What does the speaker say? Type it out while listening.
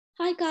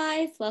Hi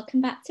guys, welcome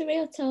back to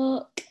Real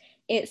Talk.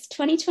 It's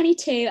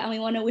 2022 and we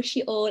want to wish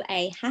you all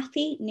a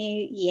happy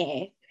new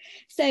year.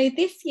 So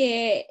this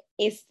year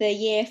is the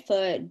year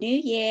for New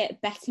Year,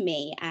 Better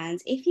Me.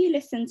 And if you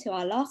listen to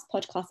our last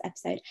podcast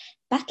episode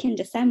back in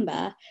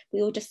December,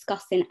 we were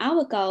discussing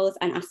our goals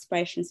and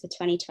aspirations for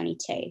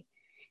 2022.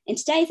 In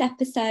today's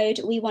episode,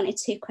 we wanted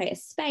to create a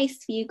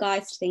space for you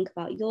guys to think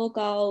about your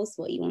goals,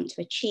 what you want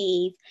to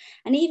achieve.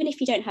 And even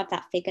if you don't have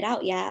that figured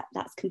out yet,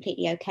 that's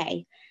completely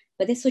okay.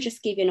 But this will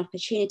just give you an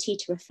opportunity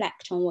to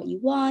reflect on what you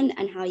want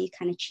and how you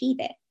can achieve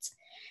it.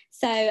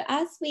 So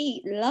as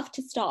we love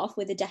to start off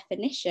with a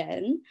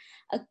definition,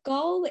 a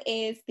goal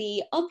is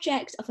the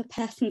object of a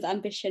person's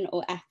ambition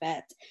or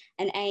effort,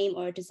 an aim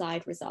or a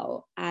desired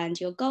result. And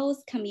your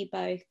goals can be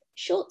both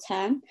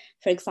short-term,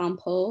 for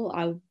example,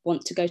 I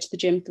want to go to the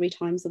gym 3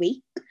 times a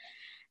week,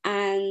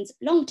 and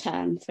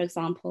long-term, for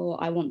example,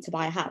 I want to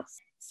buy a house.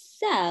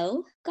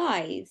 So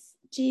guys,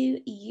 do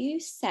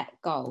you set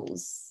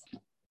goals?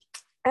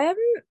 Do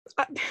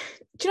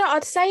you know,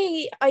 I'd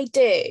say I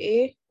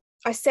do.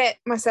 I set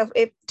myself,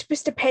 it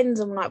just depends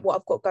on like what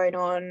I've got going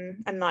on,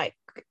 and like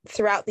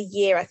throughout the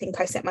year I think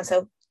I set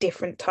myself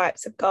different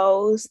types of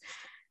goals.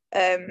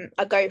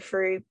 I go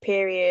through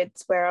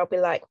periods where I'll be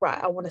like,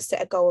 right, I want to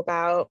set a goal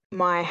about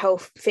my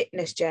health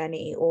fitness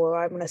journey, or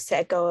I want to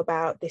set a goal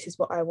about this is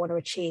what I want to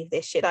achieve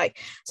this year. Like,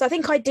 so I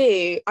think I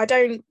do. I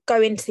don't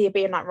go into the year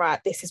being like, right,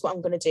 this is what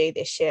I'm going to do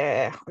this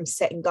year. I'm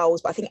setting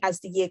goals. But I think as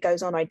the year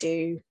goes on, I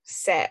do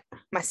set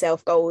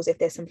myself goals if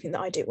there's something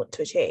that I do want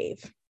to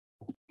achieve.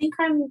 I think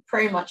I'm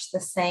pretty much the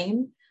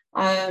same.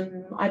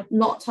 I'm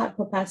not the type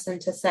of person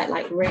to set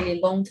like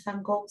really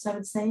long-term goals, I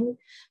would say.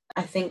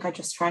 I think I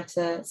just try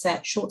to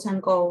set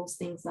short-term goals,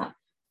 things that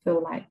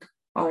feel like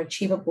are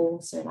achievable.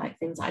 So like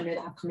things that I know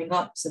that are coming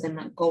up. So then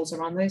like goals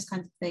around those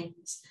kinds of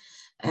things,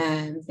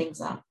 things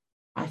that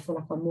I feel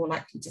like I'm more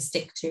likely to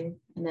stick to,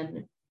 and then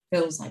it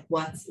feels like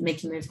worth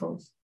making those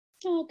goals.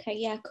 Okay,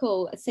 yeah,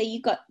 cool. So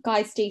you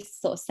guys do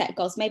sort of set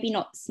goals, maybe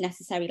not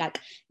necessarily like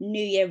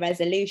New Year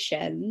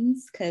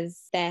resolutions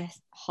because they're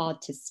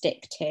hard to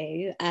stick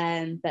to,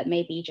 but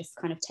maybe just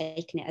kind of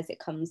taking it as it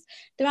comes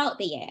throughout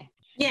the year.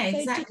 Yeah,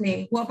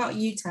 exactly. What about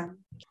you, Tam?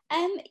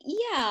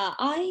 Yeah,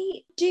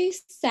 I do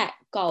set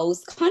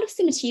goals kind of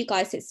similar to you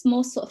guys. It's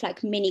more sort of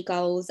like mini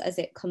goals as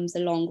it comes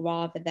along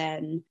rather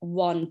than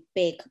one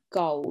big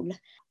goal.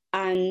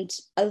 And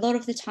a lot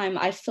of the time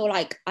I feel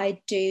like I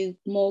do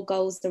more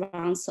goals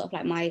around sort of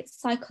like my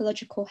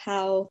psychological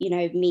health, you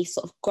know, me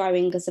sort of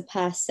growing as a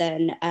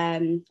person,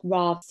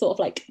 rather sort of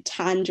like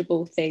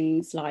tangible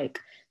things like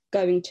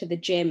going to the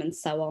gym and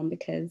so on,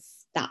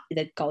 because that's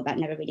the goal that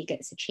never really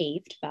gets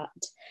achieved. But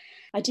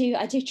I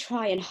do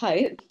try and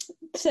hope.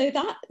 So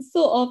that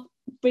sort of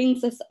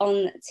brings us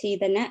on to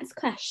the next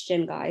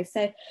question, guys.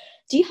 So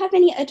do you have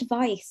any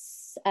advice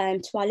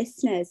to our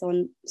listeners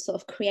on sort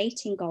of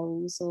creating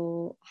goals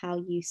or how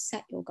you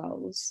set your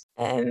goals?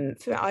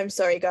 I'm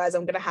sorry guys,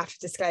 I'm going to have to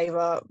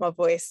disclaimer, my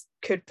voice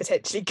could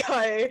potentially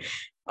go.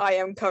 I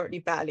am currently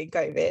battling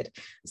COVID,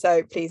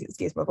 so please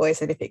excuse my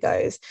voice and if it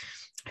goes.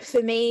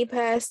 For me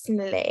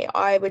personally,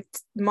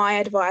 my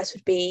advice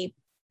would be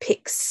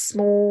pick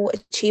small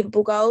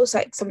achievable goals,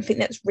 like something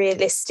that's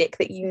realistic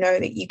that you know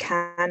that you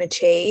can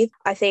achieve.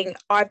 I think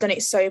I've done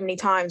it so many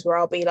times where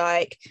I'll be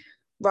like,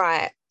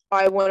 right,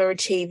 I want to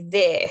achieve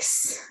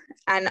this,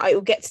 and I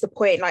will get to the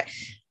point like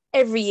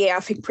every year. I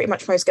think pretty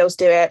much most girls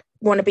do it.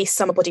 Want to be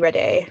summer body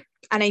ready,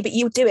 but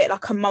you do it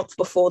like a month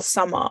before the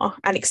summer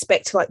and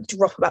expect to like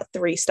drop about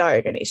 3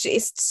 stone, and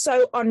it's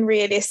so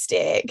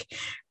unrealistic.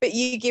 But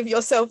you give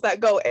yourself that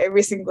goal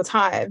every single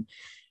time,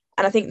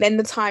 and I think then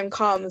the time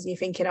comes and you're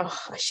thinking, oh,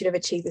 I should have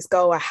achieved this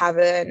goal, I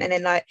haven't, and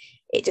then like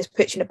it just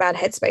puts you in a bad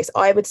headspace.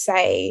 I would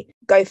say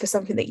go for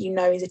something that you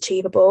know is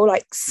achievable,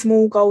 like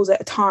small goals at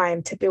a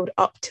time to build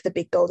up to the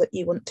big goal that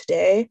you want to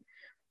do,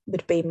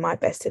 would be my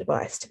best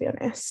advice, to be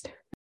honest.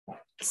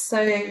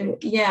 So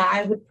yeah,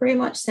 I would pretty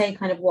much say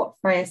kind of what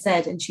Freya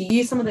said, and she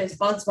used some of those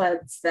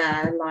buzzwords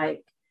there,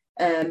 like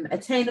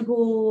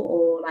attainable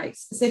or like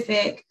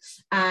specific,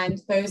 and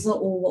those are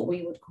all what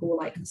we would call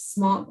like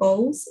SMART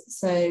goals.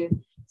 So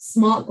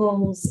SMART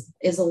goals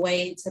is a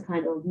way to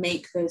kind of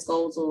make those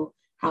goals or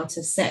how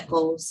to set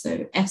goals.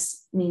 So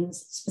S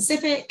means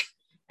specific,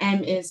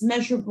 M is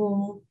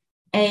measurable,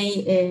 A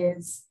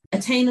is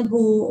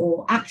attainable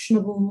or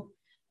actionable,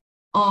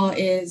 R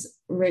is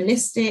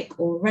realistic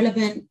or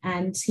relevant,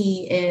 and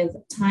T is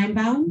time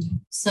bound.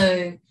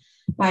 So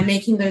by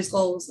making those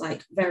goals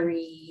like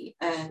very,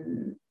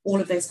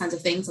 all of those kinds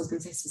of things, I was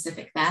going to say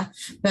specific there,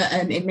 but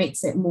it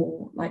makes it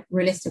more like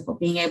realistic of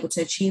being able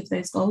to achieve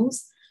those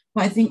goals.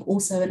 But I think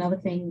also another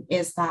thing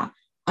is that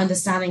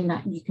understanding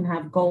that you can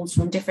have goals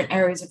from different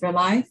areas of your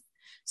life.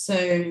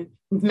 So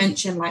we've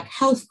mentioned like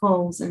health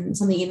goals, and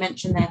something you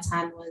mentioned there,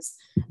 Tan, was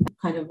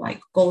kind of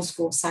like goals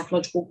for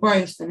psychological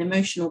growth and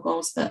emotional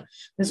goals, but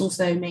there's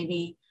also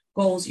maybe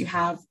goals you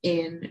have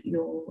in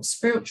your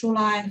spiritual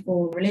life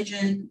or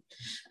religion,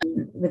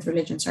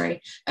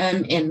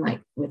 in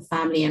like with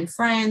family and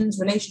friends,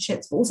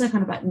 relationships, but also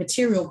kind of like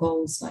material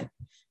goals, like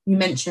you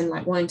mentioned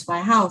like wanting to buy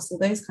a house or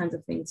those kinds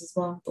of things as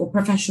well, or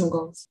professional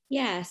goals.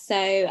 Yeah,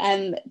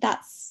 so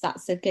that's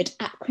a good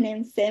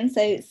acronym, Sim.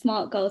 So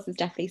SMART goals is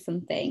definitely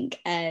something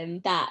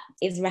that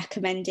is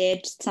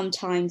recommended.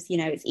 Sometimes, you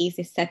know, it's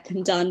easier said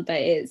than done, but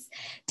it's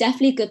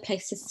definitely a good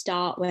place to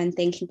start when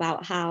thinking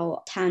about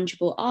how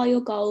tangible are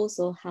your goals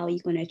or how you're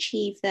going to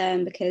achieve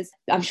them. Because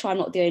I'm sure I'm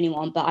not the only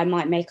one, but I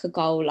might make a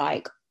goal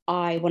like,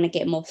 I want to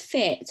get more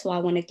fit or I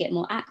want to get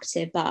more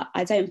active, but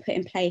I don't put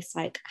in place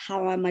like,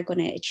 how am I going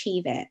to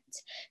achieve it?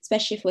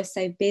 Especially if we're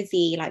so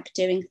busy like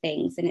doing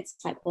things, and it's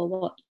like, well,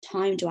 what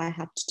time do I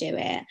have to do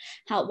it?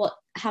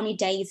 How many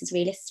days is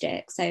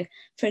realistic? So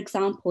for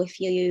example,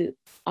 if you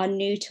are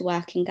new to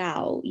working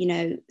out, you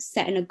know,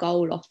 setting a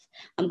goal of,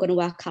 I'm going to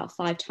work out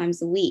 5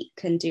 times a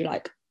week and do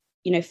like,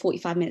 you know,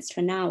 45 minutes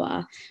to an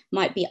hour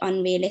might be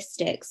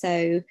unrealistic.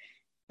 So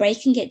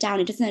breaking it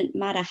down, it doesn't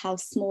matter how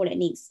small it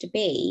needs to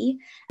be,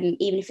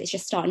 even if it's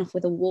just starting off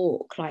with a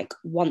walk like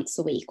once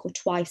a week or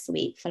twice a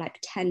week for like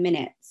 10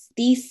 minutes.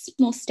 These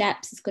small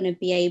steps is going to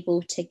be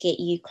able to get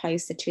you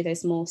closer to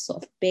those more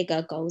sort of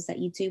bigger goals that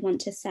you do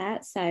want to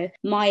set. So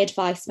my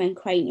advice when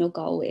creating your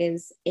goal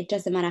is, it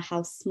doesn't matter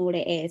how small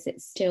it is,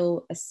 it's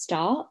still a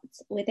start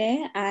with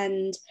it,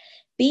 and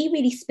be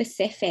really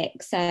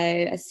specific. So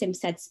as Sim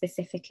said,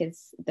 specific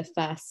is the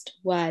first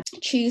word.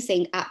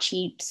 Choosing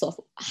actually sort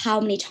of how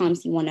many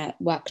times you want to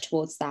work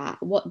towards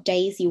that, what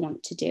days you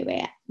want to do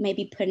it,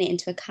 maybe putting it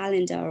into a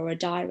calendar or a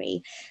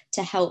diary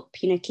to help,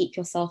 you know, keep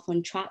yourself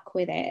on track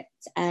with it.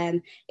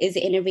 Is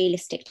it in a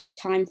realistic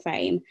time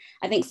frame?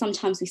 I think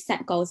sometimes we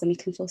set goals and we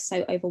can feel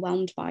so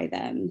overwhelmed by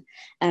them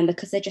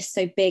because they're just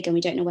so big and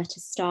we don't know where to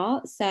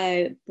start.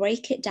 So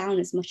break it down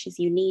as much as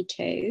you need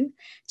to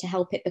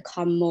help it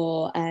become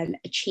more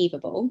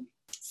achievable.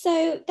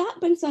 So that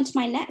brings on to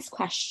my next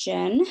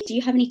question. Do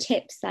you have any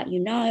tips that you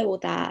know or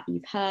that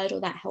you've heard or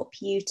that help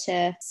you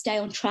to stay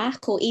on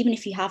track? Or even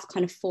if you have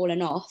kind of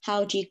fallen off,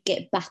 how do you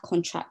get back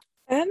on track?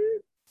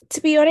 To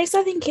be honest,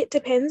 I think it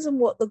depends on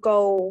what the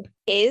goal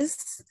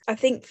is. I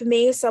think for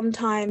me,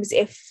 sometimes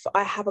if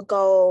I have a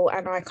goal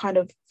and I kind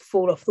of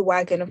fall off the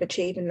wagon of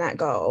achieving that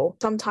goal,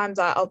 sometimes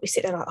I'll be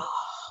sitting there like,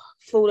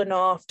 fallen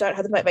off, don't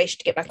have the motivation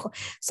to get back on.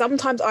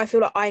 Sometimes I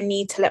feel like I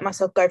need to let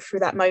myself go through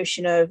that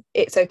motion of,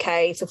 it's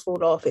okay to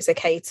fall off, it's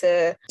okay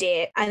to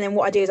dip. And then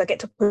what I do is I get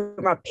to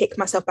where I pick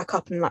myself back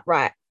up and like,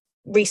 right,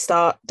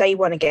 restart, day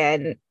one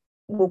again.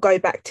 We'll go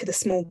back to the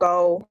small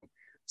goal,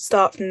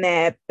 start from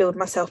there, build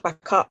myself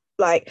back up.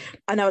 Like,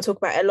 I know I talk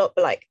about it a lot,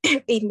 but like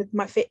even with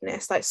my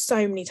fitness, like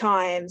so many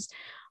times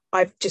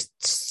I've just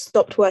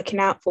stopped working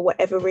out for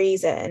whatever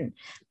reason.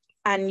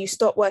 And you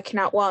stop working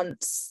out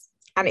once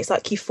and it's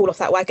like you fall off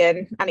that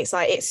wagon, and it's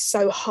like it's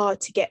so hard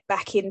to get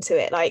back into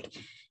it. Like,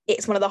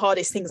 it's one of the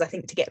hardest things I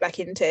think to get back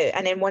into.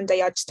 And then one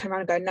day I just turn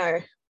around and go, no,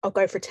 I'll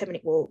go for a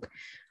 10-minute walk.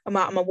 I'm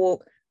out on my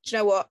walk. Do you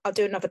know what? I'll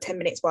do another 10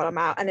 minutes while I'm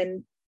out. And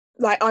then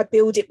like I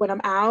build it when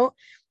I'm out.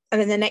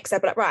 And then the next day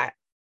I'll be like, right,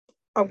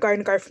 I'm going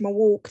to go from a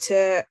walk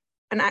to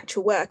an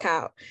actual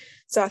workout.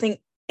 So I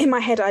think in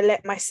my head, I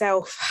let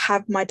myself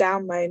have my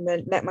down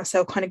moment, let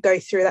myself kind of go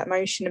through that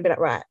motion and be like,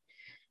 right,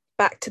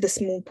 back to the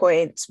small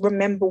points,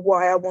 remember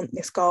why I want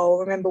this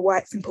goal, remember why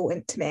it's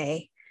important to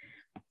me,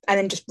 and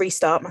then just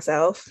restart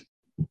myself.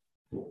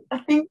 I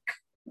think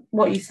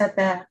what you said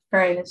there,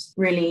 Farah, is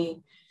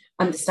really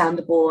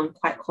understandable and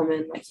quite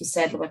common. Like you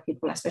said, where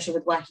people, especially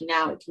with working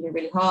out, it can be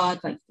really hard,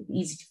 like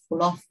easy to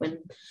fall off when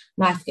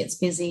life gets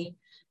busy.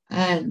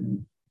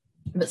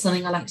 But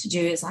something I like to do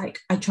is like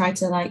I try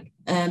to like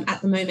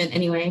at the moment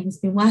anyway, it's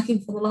been working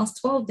for the last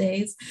 12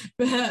 days,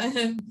 but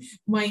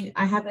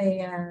I have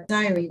a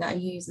diary that I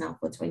use now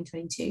for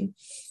 2022,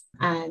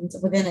 and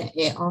within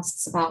it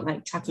asks about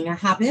like tracking a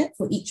habit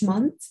for each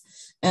month,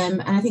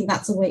 and I think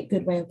that's a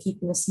good way of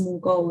keeping a small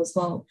goal as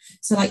well.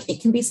 So like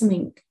it can be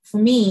something, for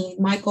me,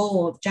 my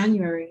goal of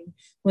January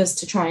was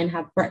to try and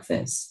have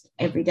breakfast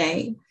every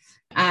day.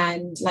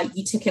 And like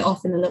you tick it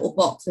off in a little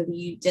box whether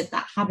you did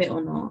that habit or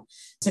not.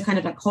 So kind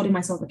of like holding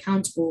myself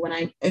accountable. When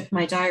I open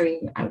my diary,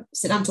 I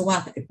sit down to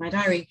work, I open my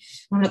diary,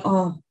 and I'm like,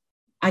 oh,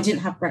 I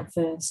didn't have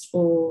breakfast,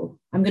 or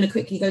I'm going to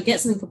quickly go get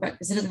something for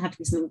breakfast. It doesn't have to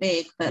be something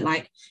big, but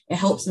like it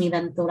helps me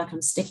then feel like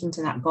I'm sticking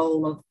to that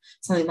goal of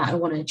something that I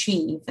want to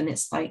achieve. And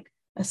it's like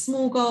a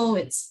small goal.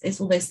 It's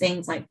all those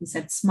things, like you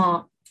said,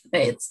 SMART,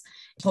 but it's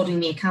holding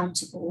me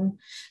accountable.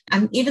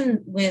 And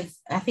even with,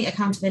 I think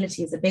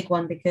accountability is a big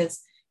one,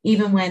 because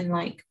even when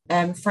like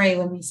Frey,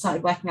 when we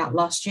started working out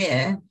last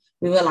year,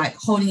 we were like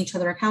holding each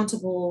other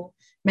accountable,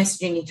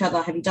 messaging each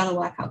other, have you done a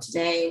workout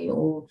today?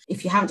 Or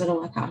if you haven't done a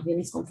workout, have you at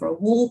least gone for a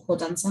walk or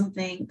done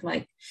something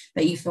like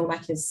that you feel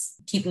like is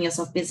keeping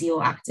yourself busy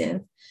or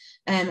active?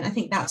 I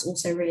think that's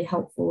also really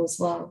helpful as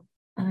well.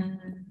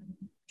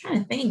 Trying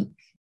to think.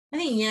 I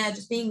think, yeah,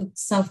 just being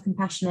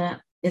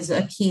self-compassionate is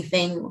a key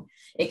thing.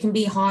 It can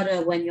be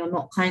harder when you're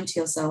not kind to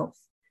yourself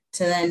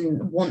to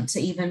then want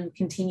to even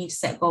continue to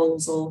set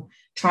goals or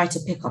try to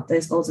pick up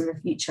those goals in the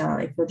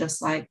future. If you're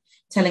just like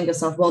telling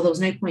yourself, well, there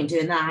was no point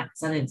doing that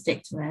because I didn't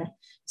stick to it,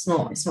 it's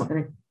not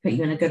going to put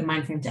you in a good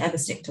mind frame to ever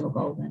stick to a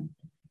goal then,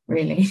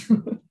 really.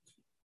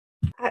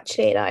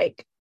 Actually,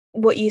 like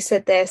what you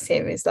said there,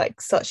 Sim, is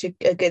like such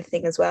a good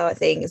thing as well. I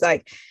think is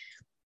like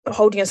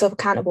holding yourself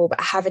accountable,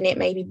 but having it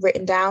maybe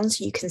written down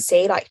so you can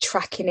see, like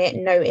tracking it,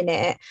 noting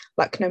it,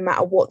 like no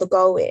matter what the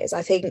goal is.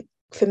 I think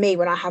for me,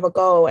 when I have a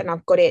goal and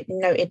I've got it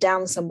noted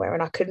down somewhere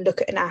and I can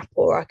look at an app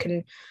or I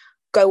can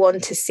go on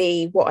to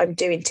see what I'm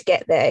doing to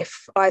get there.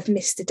 If I've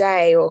missed a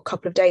day or a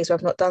couple of days where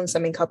I've not done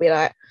something, I'll be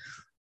like,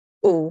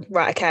 oh,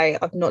 right, okay,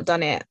 I've not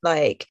done it.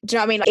 Like, do you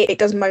know what I mean? Like, it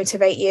does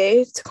motivate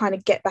you to kind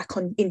of get back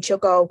on into your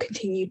goal,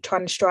 continue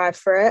trying to strive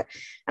for it.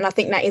 And I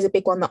think that is a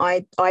big one that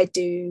I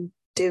do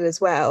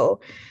as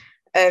well,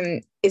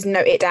 is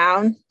note it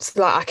down.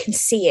 So like I can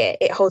see it,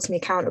 it holds me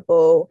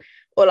accountable.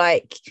 Or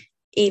like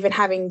even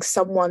having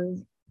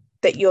someone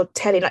that you're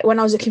telling, like when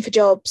I was looking for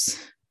jobs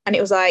and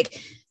it was like,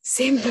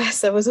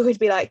 Simplest, I was always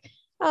be like,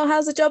 oh,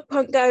 how's the job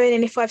hunt going?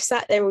 And if I've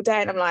sat there all day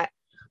and I'm like,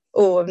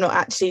 oh, I've not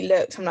actually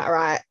looked, I'm like,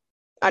 right,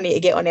 I need to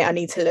get on it. I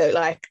need to look,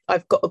 like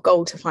I've got a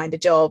goal to find a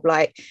job.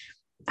 Like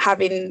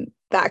having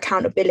that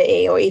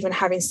accountability or even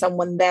having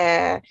someone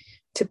there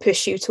to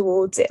push you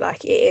towards it,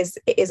 like it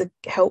is a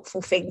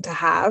helpful thing to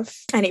have,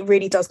 and it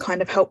really does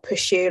kind of help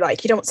push you.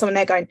 Like you don't want someone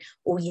there going,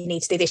 oh, you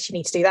need to do this, you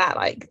need to do that.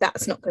 Like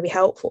that's not going to be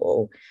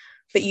helpful,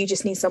 but you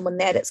just need someone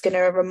there that's going to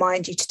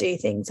remind you to do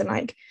things and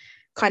like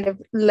kind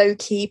of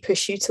low-key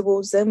push you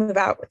towards them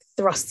without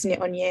thrusting it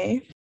on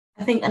you.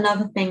 I think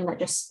another thing that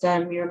just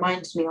you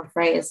reminded me of,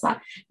 Ray, is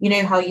that, you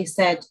know how you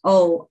said,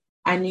 oh,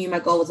 I knew my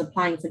goal was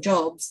applying for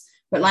jobs,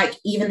 but like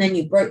even then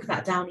you broke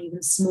that down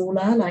even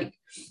smaller. Like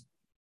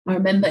I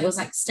remember it was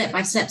like step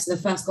by step. So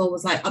the first goal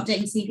was like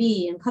updating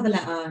CV and cover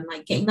letter and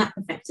like getting that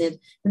perfected.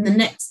 And the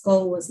next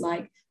goal was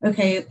like,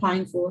 okay,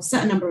 applying for a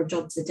certain number of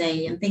jobs a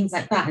day and things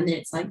like that. And then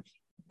it's like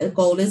a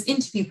goal is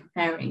interview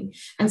preparing.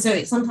 And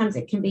so sometimes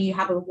it can be you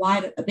have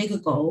a bigger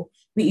goal,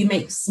 but you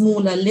make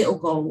smaller little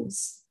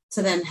goals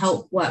to then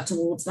help work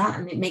towards that.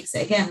 And it makes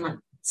it again like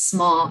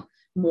smart,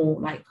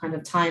 more like kind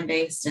of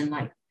time-based and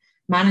like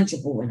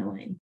manageable in a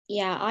way.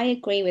 Yeah, I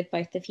agree with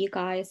both of you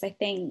guys. I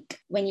think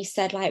when you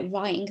said like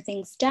writing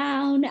things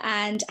down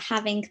and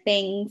having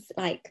things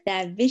like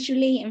there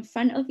visually in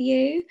front of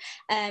you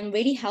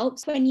really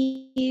helps when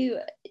you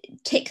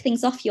tick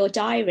things off your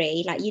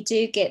diary. Like you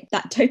do get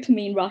that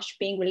dopamine rush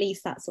being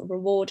released, that sort of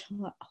reward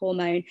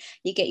hormone.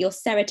 You get your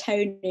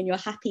serotonin, your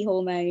happy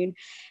hormone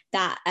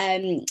that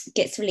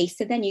gets released.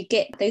 So then you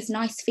get those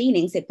nice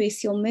feelings. It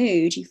boosts your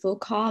mood. You feel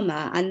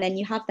calmer. And then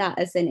you have that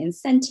as an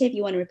incentive.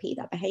 You want to repeat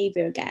that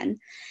behavior again.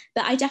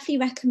 But I definitely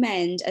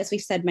recommend, as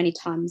we've said many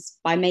times,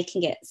 by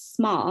making it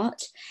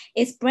smart,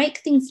 is break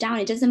things down.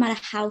 It doesn't matter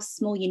how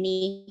small you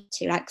need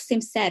to. Like Sim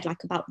said,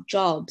 like about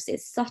jobs,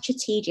 it's such a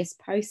tedious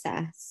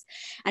process.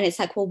 And it's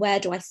like, well, where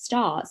do I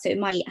start? So it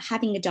might be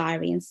having a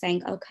diary and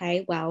saying,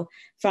 okay, well,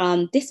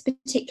 from this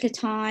particular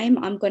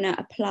time, I'm going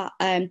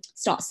to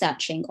start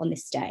searching on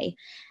this day.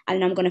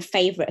 And then I'm going to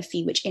favorite a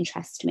few which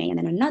interest me. And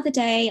then another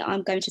day,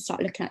 I'm going to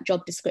start looking at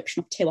job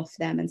description of 2 of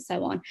them and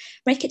so on.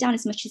 Break it down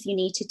as much as you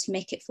need to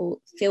make it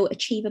feel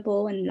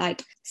achievable and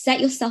like set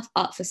yourself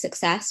up for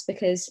success,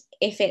 because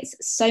if it's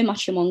so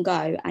much in one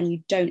go and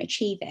you don't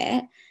achieve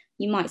it,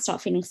 you might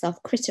start feeling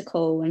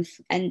self-critical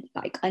and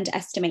like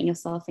underestimating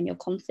yourself and your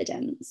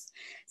confidence.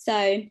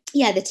 So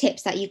yeah, the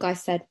tips that you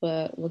guys said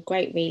were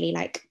great, really,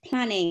 like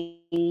planning,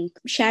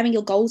 sharing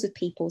your goals with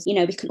people. You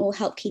know, we can all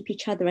help keep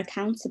each other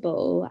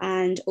accountable.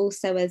 And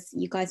also, as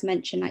you guys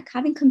mentioned, like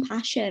having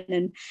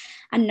compassion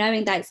and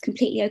knowing that it's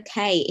completely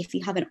okay if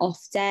you have an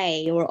off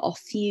day or off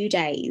few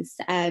days.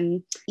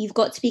 You've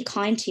got to be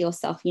kind to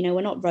yourself. You know,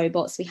 we're not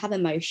robots. We have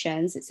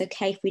emotions. It's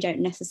okay if we don't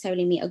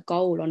necessarily meet a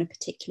goal on a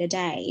particular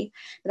day.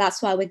 But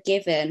that's why we're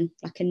given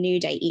like a new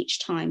day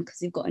each time, because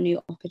we've got a new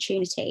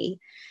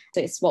opportunity. So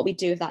it's what we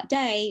do with that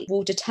day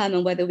will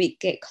determine whether we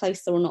get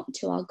closer or not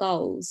to our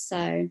goals.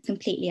 So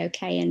completely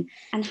okay,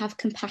 and have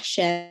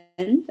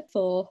compassion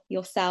for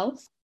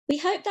yourself. We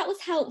hope that was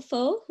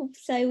helpful.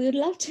 So we would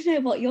love to know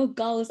what your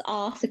goals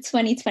are for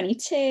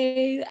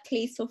 2022.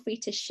 Please feel free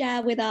to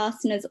share with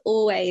us. And as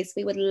always,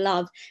 we would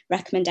love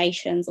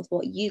recommendations of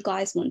what you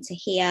guys want to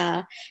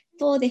hear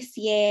for this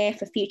year,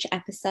 for future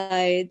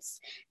episodes.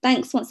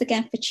 Thanks once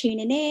again for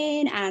tuning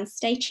in, and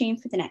stay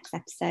tuned for the next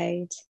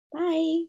episode. Bye.